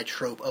spy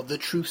trope of the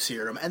Truth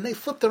Serum, and they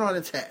flipped it on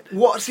its head.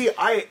 Well, see,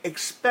 I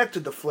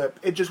expected the flip.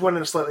 It just went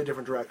in a slightly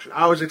different direction.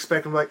 I was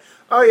expecting, like,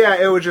 oh,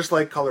 yeah, it was just,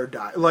 like, colored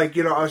dye. Like,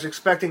 I was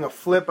expecting a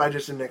flip. I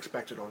just didn't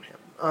expect it on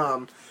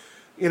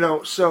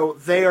him. So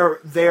they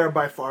are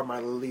by far my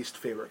least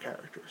favorite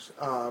characters.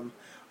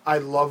 I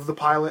love the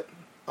pilot.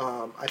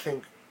 I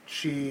think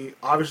she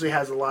obviously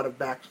has a lot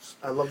of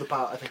I love the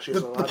pilot. I think she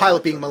has a lot. The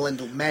pilot being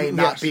Melinda May,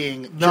 not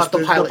being just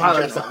the pilot.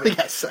 In general.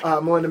 Yes,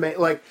 Melinda May.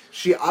 Like,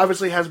 she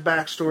obviously has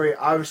backstory.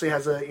 Obviously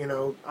has a I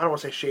don't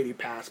want to say shady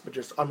past, but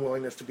just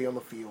unwillingness to be on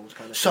the field,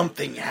 kind of.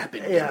 Something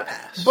happened in the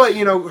past. But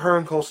her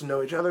and Coulson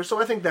know each other, so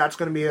I think that's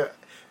going to be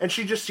and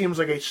she just seems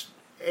like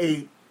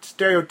a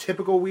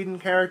stereotypical Whedon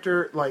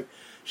character. Like,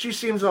 she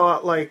seems a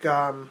lot like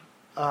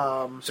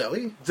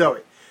Zoe? Zoe.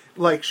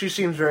 Like, she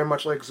seems very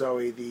much like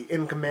Zoe, the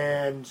in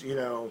command,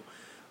 and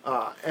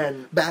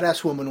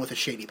Badass woman with a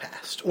shady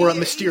past. Or a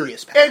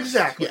mysterious past.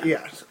 exactly.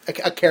 Yeah. Yes,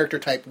 A character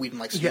type Whedon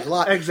likes to use a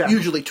lot. exactly.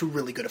 Usually to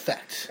really good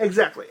effect.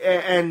 exactly.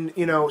 And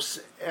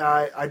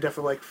I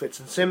definitely like Fitz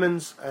and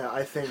Simmons.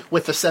 I think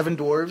With the Seven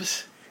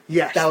Dwarves.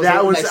 yes, That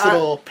was a nice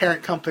little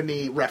parent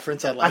company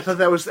reference I liked. I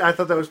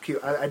thought that was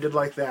cute. I did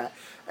like that.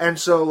 And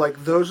so,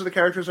 like, those are the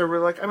characters I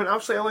really like. I mean,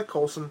 obviously, I like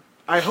Coulson.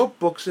 I hope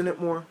Book's in it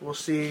more. We'll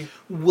see.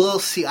 We'll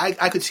see. I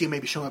could see him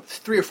maybe showing up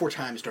 3 or 4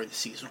 times during the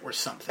season or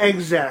something.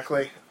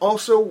 Exactly.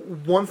 Also,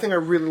 one thing I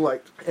really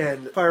liked,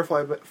 and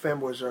Firefly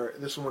fanboys are,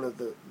 this is one of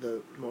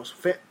the most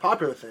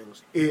popular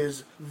things,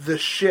 is the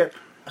ship,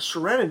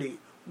 Serenity,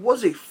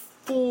 was a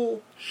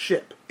full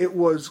ship. It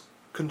was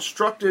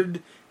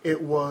constructed,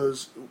 it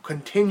was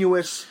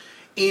continuous.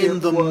 In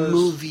the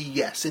movie,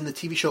 yes. In the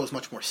TV show, it was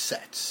much more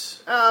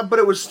sets. But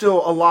it was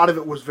still, a lot of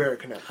it was very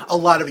connected. A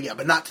lot of it, yeah,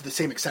 but not to the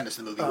same extent as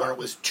the movie, where it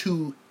was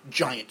 2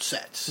 giant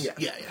sets. Yeah.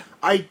 Yeah.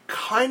 I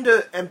kind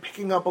of am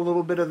picking up a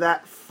little bit of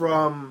that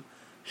from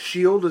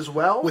S.H.I.E.L.D. as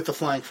well. With the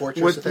Flying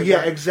Fortress. that they've yeah,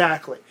 got.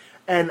 exactly.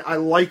 And I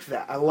like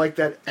that. I like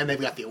that. And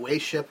they've got the Away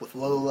ship with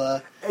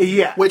Lola.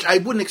 Yeah. Which I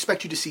wouldn't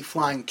expect you to see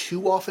flying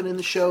too often in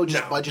the show,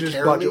 just budgetarily.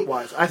 Just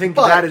budget-wise. I think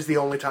But- that is the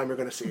only time you're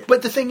going to see it.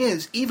 But the thing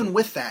is, even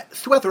with that,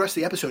 throughout the rest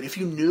of the episode, if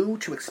you knew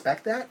to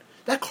expect that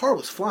car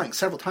was flying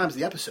several times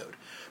in the episode.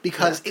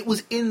 Because it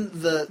was in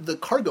the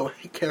cargo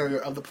carrier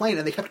of the plane,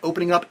 and they kept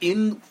opening up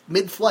in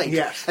mid-flight,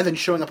 Yes. and then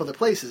showing up other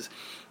places.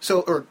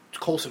 Or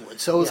Coulson would.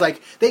 So it was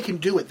like, they can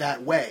do it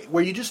that way,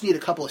 where you just need a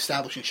couple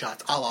establishing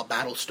shots, a la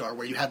Battlestar,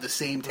 where you have the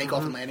same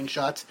takeoff and landing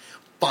shots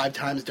 5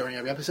 times during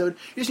every episode.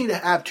 You just need to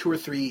have 2 or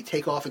 3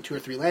 takeoff and 2 or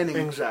 3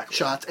 landing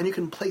shots, and you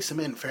can place them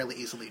in fairly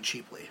easily and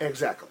cheaply.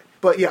 Exactly.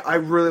 But yeah, I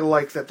really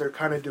like that they're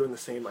kind of doing the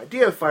same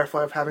idea of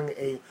Firefly, of having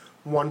a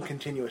one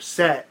continuous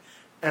set,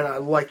 and I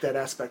like that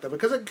aspect of it.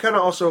 Because it kind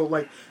of also,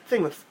 like,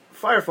 thing with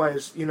Firefly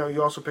is,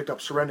 you also picked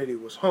up Serenity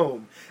was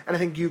home, and I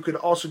think you could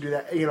also do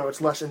that.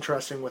 It's less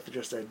interesting with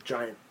just a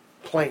giant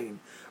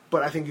plane,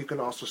 but I think you can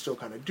also still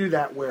kind of do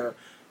that where,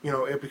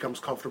 it becomes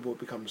comfortable, it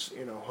becomes,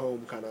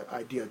 home kind of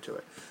idea to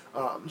it.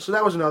 So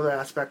that was another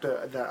aspect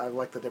that I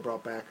like that they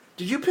brought back.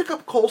 Did you pick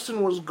up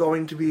Coulson was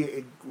going to be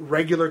a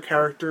regular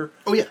character?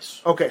 Oh,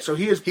 yes. Okay, so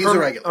he's a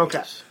regular. Okay.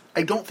 Yes.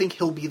 I don't think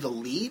he'll be the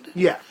lead.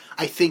 Yeah.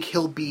 I think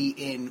he'll be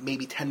in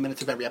maybe 10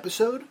 minutes of every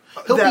episode.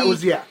 That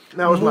was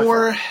my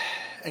more. thought.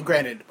 And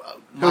granted,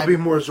 He'll be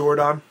more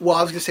Zordon. Well,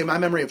 I was going to say, my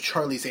memory of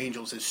Charlie's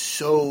Angels is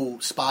so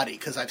spotty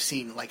because I've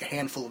seen like a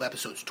handful of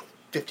episodes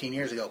 15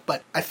 years ago.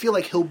 But I feel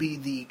like he'll be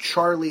the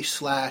Charlie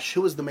 /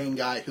 who was the main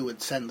guy who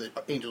would send the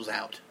angels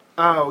out.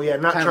 Oh, yeah,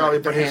 not Kinda Charlie,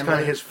 like but the his kind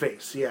handler. of his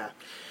face, yeah.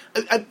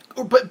 But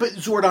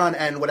Zordon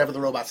and whatever the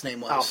robot's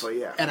name was. Alpha,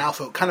 yeah. And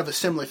Alpha, kind of a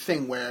similar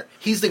thing where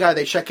he's the guy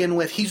they check in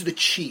with. He's the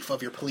chief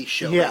of your police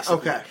show, Yeah,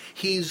 basically. okay.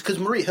 Because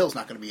Maria Hill's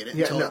not going to be in it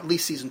Yeah, until no. at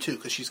least season 2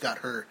 because she's got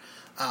her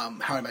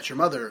How I Met Your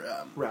Mother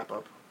Wrap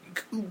up.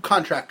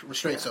 contract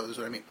restraints, so is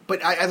what I mean.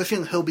 But I have a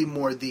feeling he'll be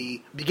more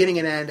the beginning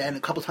and end and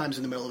a couple times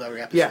in the middle of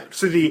every episode. Yeah,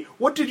 so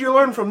what did you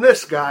learn from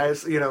this,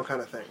 guys? Kind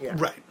of thing, yeah.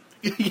 Right.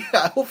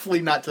 Yeah, hopefully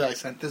not to that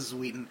extent. This is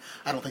Whedon.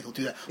 I don't think he'll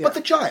do that. Yeah. But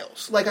the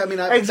Giles. Like, I mean,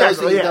 Exactly, that was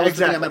the thing I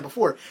exactly. meant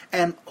before.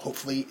 And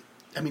hopefully,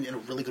 I mean, in a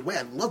really good way.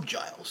 I love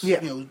Giles.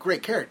 Yeah.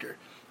 Great character.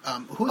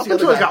 Who was Up the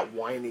other until guy? he got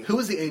whiny. Who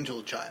was the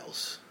angel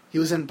Giles? He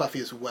was in Buffy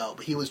as well,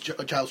 but he was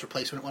Giles'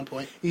 replacement at one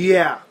point.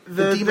 Yeah.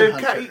 The Demon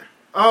Hunter.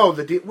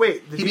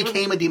 He He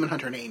became a demon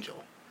hunter and angel.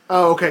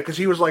 Oh, okay, because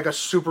he was like a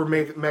super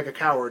mega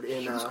coward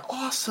in... He was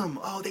awesome.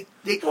 Oh, they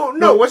Well,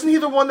 no, wasn't he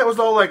the one that was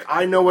all like,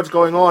 I know what's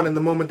going on, and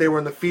the moment they were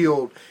in the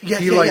field, he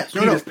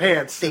peed his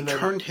pants. They and then...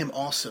 turned him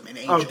awesome in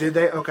Angel. Oh, did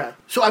they? Okay.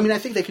 So, I mean, I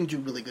think they can do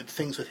really good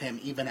things with him,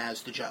 even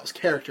as the Giles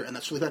character, and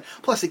that's really fun.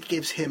 Plus, it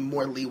gives him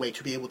more leeway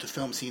to be able to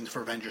film scenes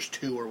for Avengers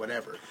 2 or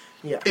whatever.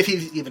 Yeah. If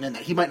he's even in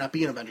that. He might not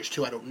be in Avengers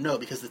 2, I don't know,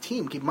 because the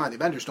team, keep in mind, the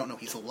Avengers don't know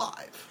he's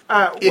alive.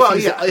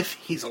 If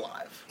he's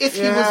alive. If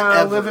he was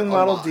ever living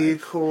model alive.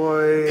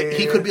 decoy.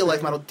 He could be a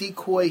life model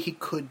decoy, he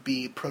could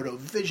be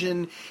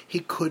Proto-Vision, he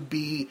could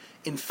be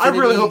Infinity.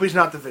 I really hope he's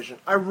not the Vision.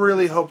 I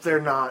really hope they're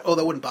not. Oh,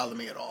 that wouldn't bother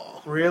me at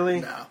all. Really?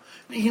 No.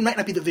 He might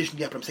not be the Vision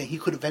yet, but I'm saying he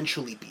could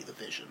eventually be the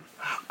Vision.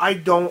 I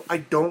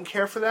don't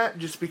care for that,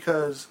 just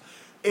because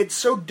it's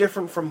so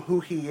different from who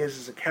he is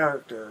as a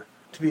character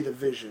to be the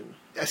Vision.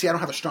 See, I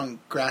don't have a strong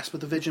grasp with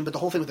the Vision, but the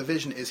whole thing with the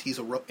Vision is he's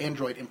an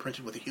android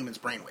imprinted with a human's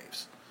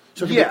brainwaves.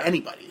 So it can be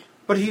anybody.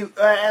 But he,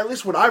 at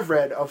least what I've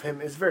read of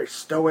him, is very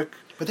stoic.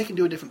 But they can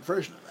do a different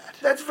version of that.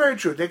 That's very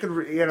true. They could,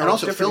 And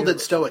also, Phil did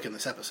stoic in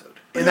this episode.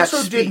 In that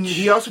speech.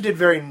 He also did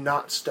very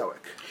not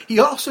stoic. He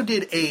also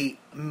did a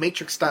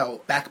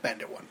Matrix-style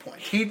backbend at one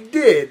point. He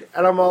did,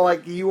 and I'm all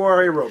like, you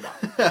are a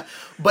robot.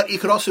 But it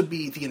could also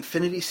be the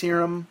Infinity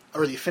Serum,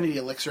 or the Infinity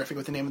Elixir, I forget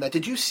what the name of that.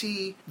 Did you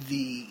see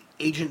the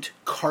Agent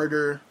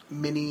Carter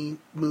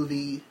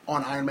mini-movie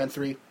on Iron Man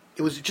 3?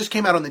 It just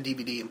came out on the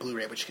DVD and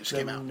Blu-ray, which just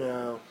came out.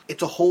 No.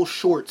 It's a whole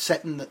short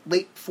set in the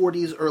late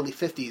 40s, early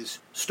 50s,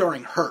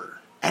 starring her.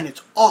 and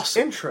it's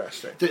awesome.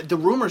 Interesting. The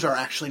rumors are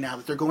actually now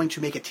that they're going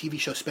to make a TV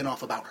show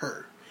spinoff about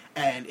her.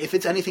 And if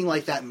it's anything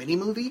like that mini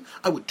movie,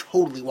 I would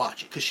totally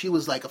watch it, because she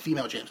was like a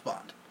female James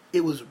Bond.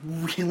 It was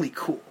really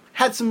cool.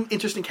 Had some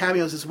interesting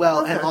cameos as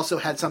well, and also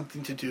had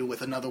something to do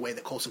with another way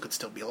that Coulson could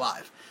still be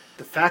alive.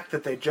 The fact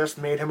that they just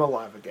made him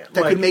alive again.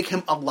 That could make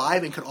him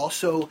alive, and could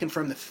also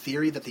confirm the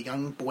theory that the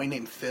young boy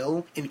named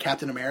Phil in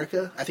Captain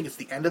America, I think it's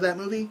the end of that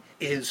movie,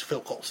 is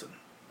Phil Coulson.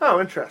 Oh,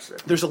 interesting.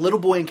 There's a little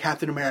boy in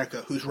Captain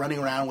America who's running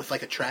around with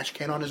like a trash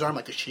can on his arm,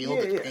 like a shield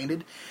that's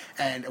painted.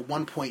 And at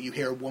one point you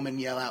hear a woman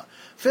yell out,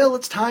 "Phil,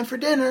 it's time for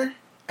dinner."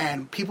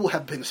 And people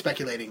have been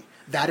speculating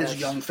that is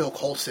young Phil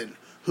Coulson,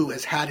 who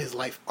has had his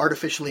life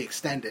artificially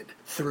extended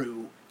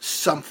through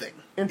something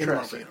in the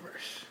Marvel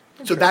Universe.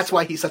 So that's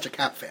why he's such a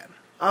Cap fan.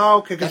 Oh,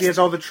 okay, because he has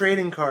all the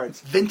trading cards.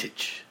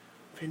 Vintage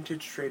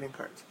Trading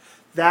cards.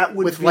 That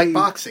would with be... light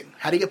boxing.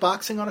 How do you get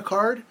boxing on a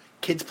card?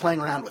 Kids playing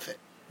around with it.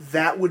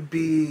 That would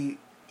be...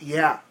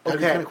 Yeah,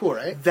 That'd be kind of cool,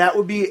 right? That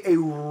would be a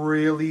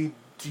really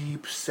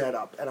deep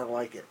setup, and I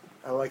like it.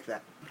 I like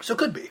that. So it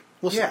could be.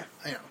 We'll see. Yeah.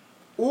 I know.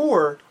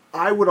 Or,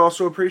 I would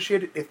also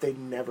appreciate it if they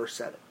never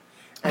said it.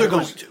 And They're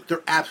going to.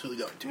 They're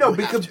absolutely going to. No,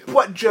 They have because to.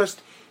 but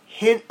just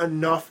hint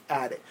enough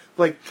at it.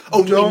 Like,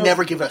 Oh, do we don't-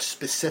 never give a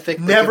specific...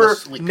 Never, give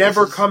us, like,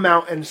 never this is- come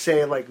out and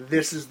say like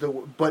this is the.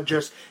 But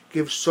just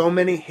give so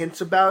many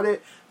hints about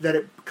it that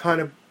it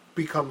kind of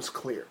becomes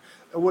clear.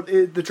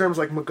 The term's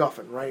like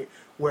MacGuffin, right?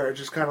 Where it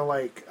just kind of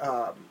like.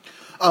 A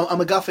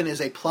MacGuffin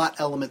is a plot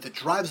element that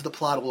drives the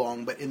plot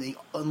along, but in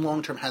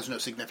long term has no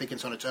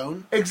significance on its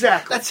own.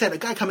 Exactly. That said, a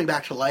guy coming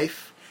back to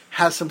life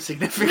has some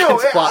significance. No,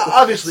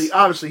 plot-wise.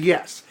 obviously,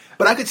 yes.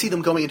 But I could see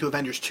them going into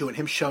Avengers 2 and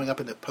him showing up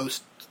in the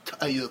post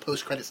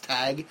credits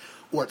tag,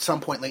 or at some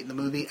point late in the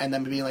movie, and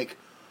then being like,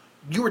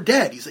 "You were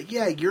dead." He's like,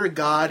 "Yeah, you're a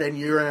god, and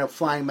you're in a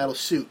flying metal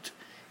suit."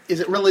 Is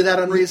it really that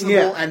unreasonable?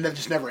 Yeah. And then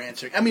just never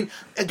answering. I mean,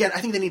 again,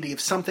 I think they need to give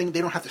something. They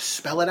don't have to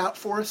spell it out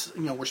for us.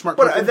 You know, we're smart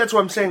But people. that's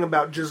what I'm saying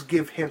about just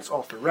give hints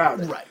all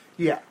throughout it. Right.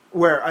 Yeah.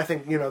 Where I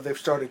think, they've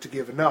started to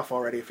give enough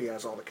already. If he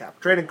has all the Cap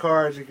trading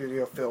cards, you could,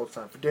 Phil, it's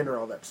time for dinner,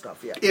 all that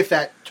stuff, yeah. If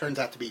that turns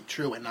out to be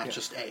true and not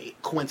just a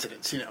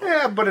coincidence,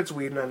 Yeah, but it's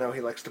Whedon. I know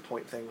he likes to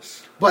point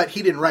things. But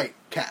he didn't write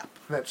Cap.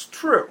 That's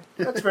true.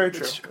 That's very true.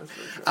 That's true. That's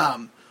very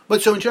true.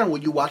 But so in general,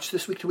 would you watch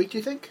this week to week, do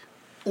you think?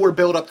 Or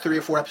build up 3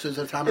 or 4 episodes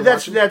at a time? And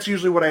That's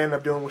usually what I end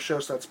up doing with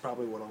shows. So that's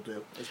probably what I'll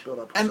do, is build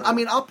up. And some. I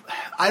mean,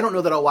 I don't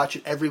know that I'll watch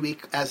it every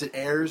week as it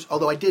airs,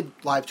 although I did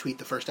live tweet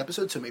the first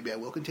episode, so maybe I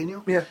will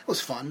continue. Yeah. It was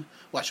fun.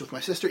 Watched it with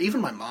my sister.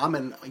 Even my mom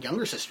and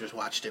younger sisters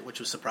watched it, which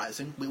was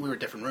surprising. We were in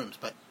different rooms,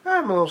 but...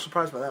 I'm a little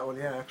surprised by that one,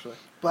 yeah, actually.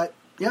 But,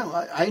 yeah,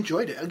 I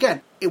enjoyed it.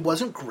 Again, it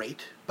wasn't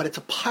great, but it's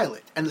a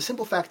pilot. And the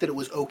simple fact that it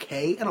was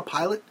okay in a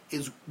pilot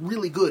is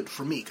really good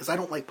for me, because I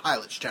don't like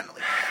pilots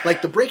generally.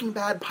 Like the Breaking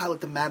Bad pilot,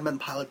 the Mad Men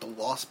pilot, the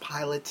Lost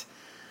pilot...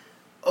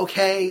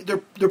 Okay,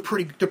 they're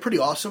pretty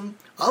awesome.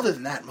 Other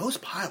than that,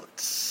 most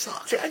pilots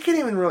suck. See, I can't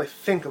even really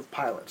think of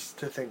pilots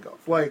to think of.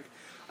 Like,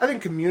 I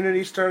think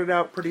Community started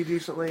out pretty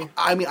decently.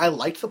 I mean, I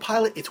liked the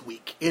pilot. It's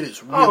weak. It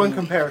is really in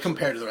comparison. weak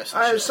compared to the rest of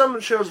the show. Some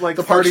shows like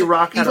The 30 Parks-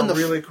 Rock had even a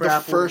really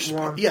crap the first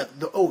one. Yeah,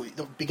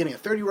 the beginning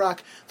of 30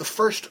 Rock, the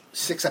first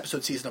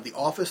 6-episode season of The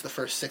Office, the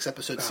first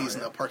 6-episode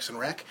season of Parks and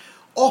Rec,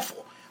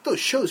 awful. Those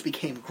shows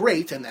became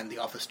great, and then The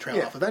Office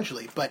trailed off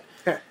eventually. But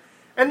Yeah.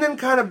 And then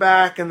kind of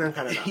back, and then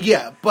kind of not.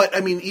 yeah, but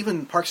I mean,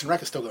 even Parks and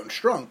Rec is still going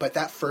strong. But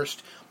that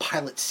first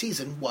pilot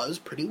season was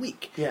pretty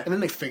weak. Yeah. And then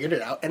they figured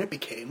it out, and it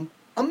became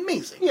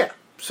amazing. Yeah.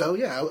 So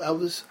yeah, I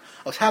was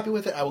happy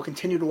with it. I will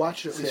continue to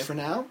watch it at least for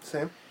now.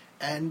 Same.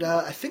 And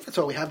I think that's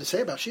all we have to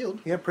say about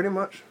S.H.I.E.L.D. Yeah, pretty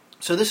much.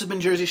 So this has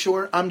been Jersey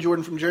Shore. I'm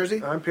Jordan from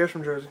Jersey. I'm Pierce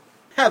from Jersey.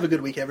 Have a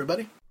good week,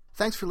 everybody.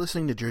 Thanks for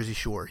listening to Jersey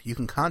Shore. You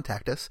can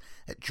contact us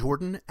at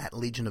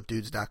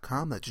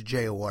jordan@legionofdudes.com. That's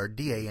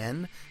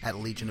JORDAN at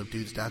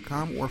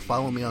legionofdudes.com, or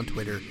follow me on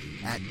Twitter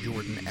at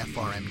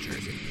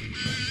JordanFRMJersey.